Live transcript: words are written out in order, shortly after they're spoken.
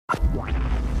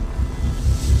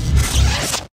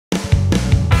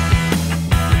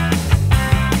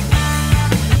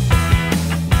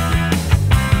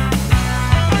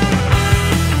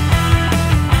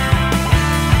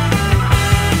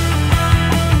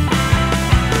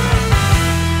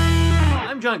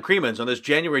John Cremeans on this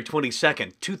January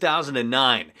 22nd,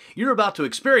 2009. You're about to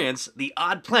experience the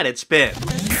Odd Planet Spin.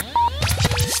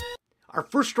 Our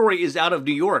first story is out of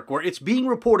New York, where it's being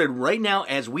reported right now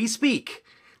as we speak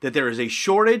that there is a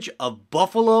shortage of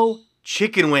buffalo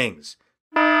chicken wings.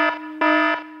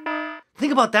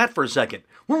 Think about that for a second.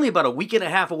 We're only about a week and a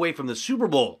half away from the Super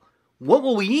Bowl. What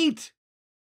will we eat?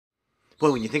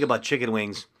 Boy, when you think about chicken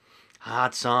wings,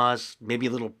 hot sauce, maybe a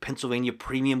little Pennsylvania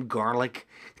premium garlic.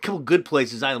 A couple good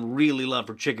places I really love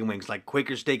for chicken wings, like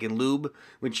Quaker Steak and Lube,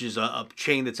 which is a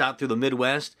chain that's out through the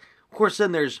Midwest. Of course,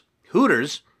 then there's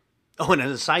Hooters. Oh, and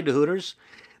as a side to Hooters,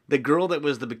 the girl that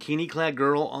was the bikini-clad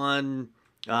girl on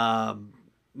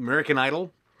American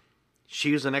Idol,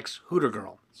 she was an ex-Hooter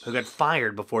girl who got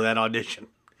fired before that audition.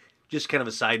 Just kind of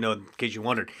a side note in case you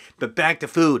wondered. But back to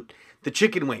food. The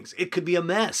chicken wings, it could be a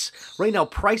mess. Right now,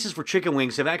 prices for chicken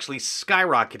wings have actually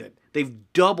skyrocketed. They've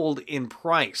doubled in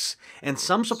price. And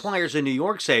some suppliers in New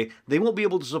York say they won't be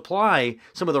able to supply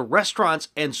some of the restaurants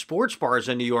and sports bars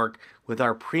in New York with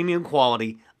our premium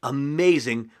quality,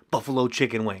 amazing buffalo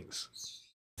chicken wings.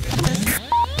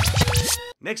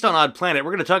 Next on Odd Planet,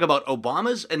 we're going to talk about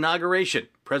Obama's inauguration.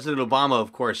 President Obama,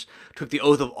 of course, took the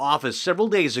oath of office several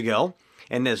days ago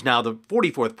and is now the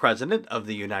 44th president of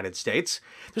the United States.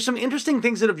 There's some interesting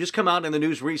things that have just come out in the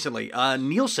news recently.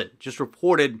 Nielsen just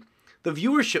reported the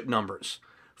viewership numbers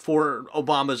for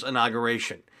Obama's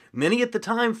inauguration. Many at the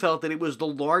time felt that it was the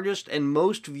largest and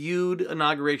most viewed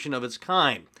inauguration of its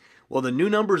kind. Well, the new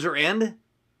numbers are in,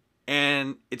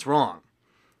 and it's wrong.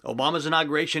 Obama's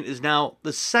inauguration is now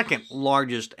the second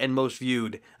largest and most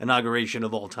viewed inauguration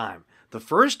of all time. The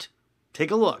first?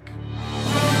 Take a look.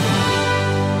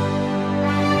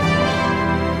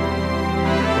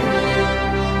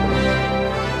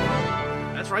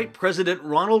 Right, President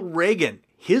Ronald Reagan,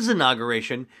 his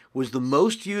inauguration was the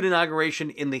most viewed inauguration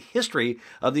in the history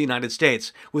of the United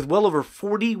States, with well over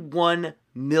 41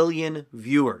 million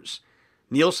viewers.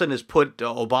 Nielsen has put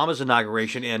Obama's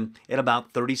inauguration in at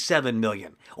about 37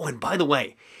 million. Oh, and by the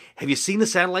way, have you seen the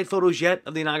satellite photos yet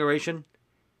of the inauguration?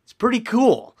 It's pretty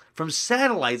cool. From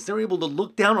satellites, they're able to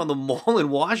look down on the mall in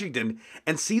Washington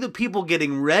and see the people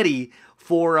getting ready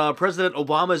for President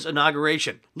Obama's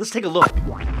inauguration. Let's take a look.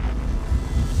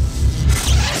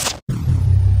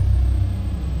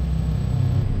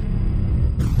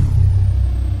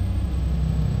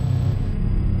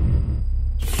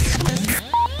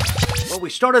 We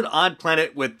started Odd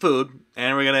Planet with food,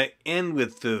 and we're going to end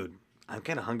with food. I'm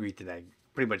kind of hungry today.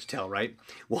 Pretty much tell, right?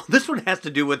 Well, this one has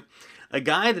to do with a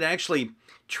guy that actually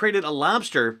traded a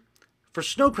lobster for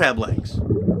snow crab legs.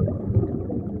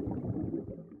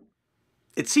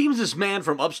 It seems this man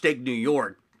from upstate New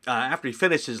York, after he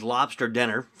finished his lobster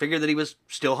dinner, figured that he was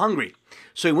still hungry.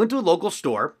 So he went to a local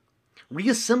store,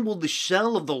 reassembled the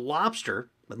shell of the lobster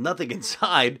with nothing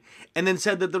inside, and then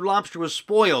said that the lobster was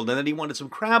spoiled and that he wanted some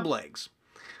crab legs.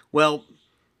 Well,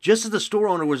 just as the store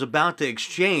owner was about to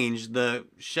exchange the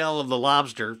shell of the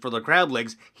lobster for the crab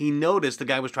legs, he noticed the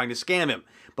guy was trying to scam him.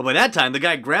 But by that time, the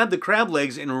guy grabbed the crab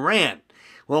legs and ran.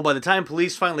 Well, by the time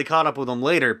police finally caught up with him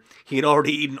later, he had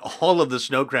already eaten all of the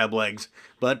snow crab legs.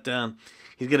 But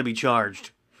he's going to be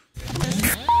charged.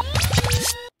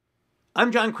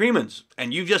 I'm John Cremeans,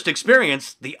 and you've just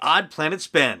experienced the Odd Planet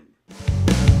Spin.